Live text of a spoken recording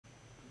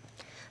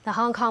The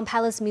Hong Kong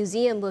Palace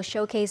Museum will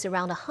showcase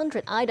around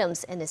 100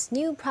 items in its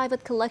new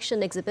private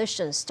collection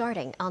exhibition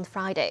starting on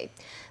Friday.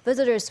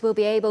 Visitors will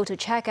be able to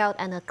check out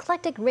an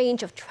eclectic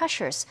range of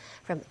treasures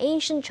from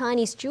ancient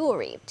Chinese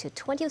jewelry to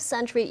 20th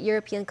century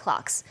European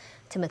clocks.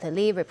 Timothy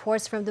Lee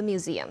reports from the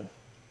museum.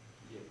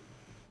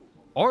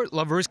 Art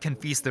lovers can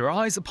feast their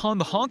eyes upon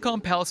the Hong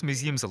Kong Palace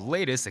Museum's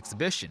latest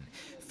exhibition,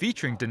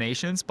 featuring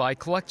donations by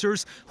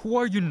collectors who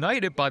are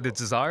united by the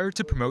desire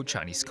to promote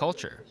Chinese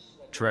culture.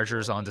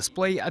 Treasures on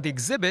display at the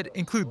exhibit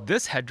include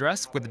this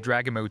headdress with a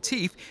dragon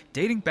motif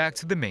dating back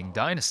to the Ming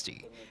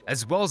Dynasty,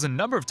 as well as a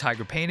number of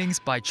tiger paintings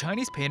by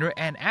Chinese painter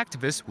and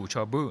activist Wu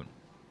Chaobun.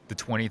 The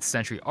 20th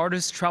century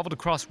artist traveled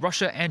across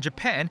Russia and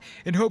Japan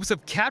in hopes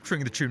of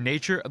capturing the true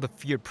nature of the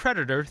feared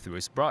predator through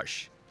his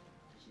brush.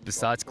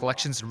 Besides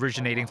collections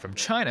originating from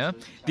China,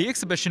 the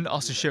exhibition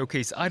also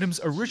showcased items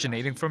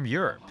originating from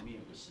Europe,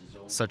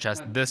 such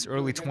as this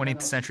early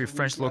 20th century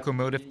French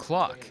locomotive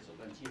clock.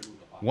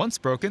 Once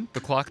broken, the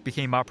clock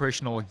became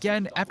operational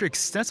again after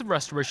extensive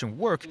restoration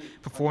work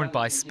performed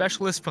by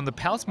specialists from the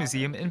Palace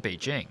Museum in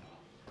Beijing.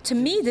 To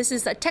me, this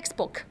is a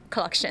textbook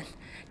collection.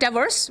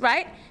 Diverse,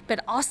 right? But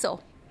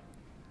also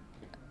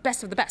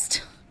best of the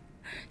best.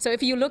 So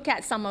if you look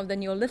at some of the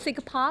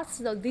Neolithic parts,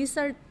 so these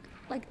are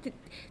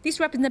these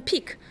represent the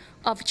peak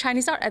of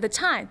Chinese art at the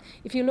time.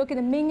 If you look at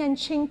the Ming and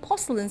Qing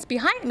porcelains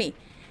behind me,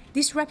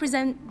 these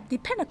represent the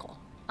pinnacle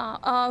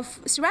of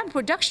ceramic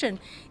production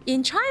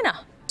in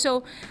China.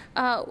 So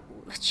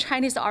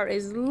Chinese art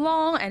is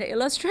long and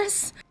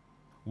illustrious.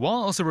 Wang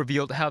also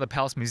revealed how the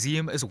Palace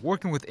Museum is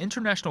working with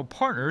international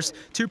partners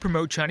to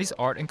promote Chinese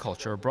art and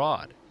culture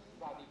abroad.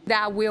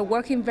 That we're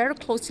working very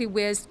closely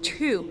with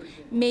two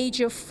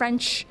major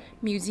French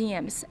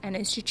museums and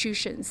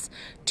institutions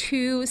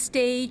to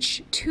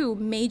stage two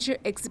major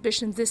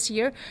exhibitions this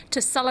year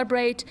to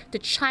celebrate the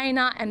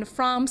China and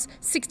France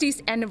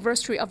 60th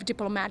anniversary of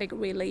diplomatic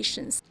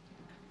relations.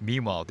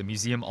 Meanwhile, the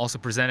museum also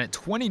presented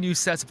 20 new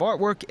sets of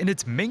artwork in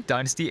its Ming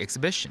Dynasty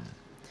exhibition.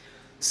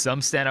 Some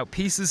standout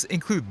pieces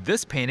include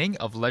this painting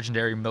of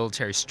legendary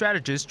military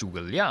strategist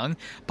Zhuge Liang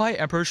by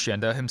Emperor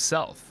Xuande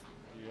himself.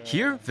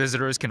 Here,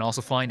 visitors can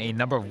also find a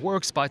number of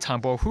works by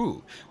Tang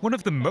Bohu, one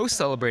of the most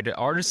celebrated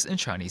artists in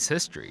Chinese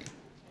history.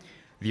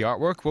 The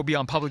artwork will be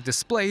on public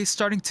display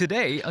starting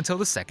today until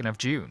the 2nd of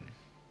June.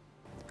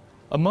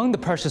 Among the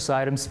precious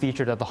items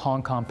featured at the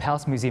Hong Kong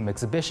Palace Museum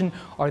exhibition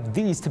are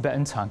these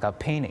Tibetan Tsangka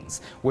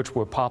paintings, which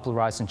were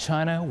popularized in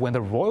China when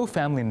the royal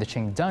family in the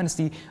Qing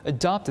dynasty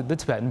adopted the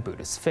Tibetan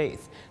Buddhist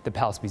faith. The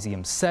Palace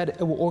Museum said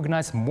it will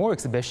organize more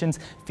exhibitions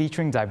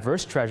featuring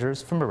diverse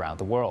treasures from around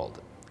the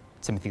world.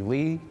 Timothy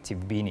Lee,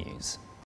 TVB News.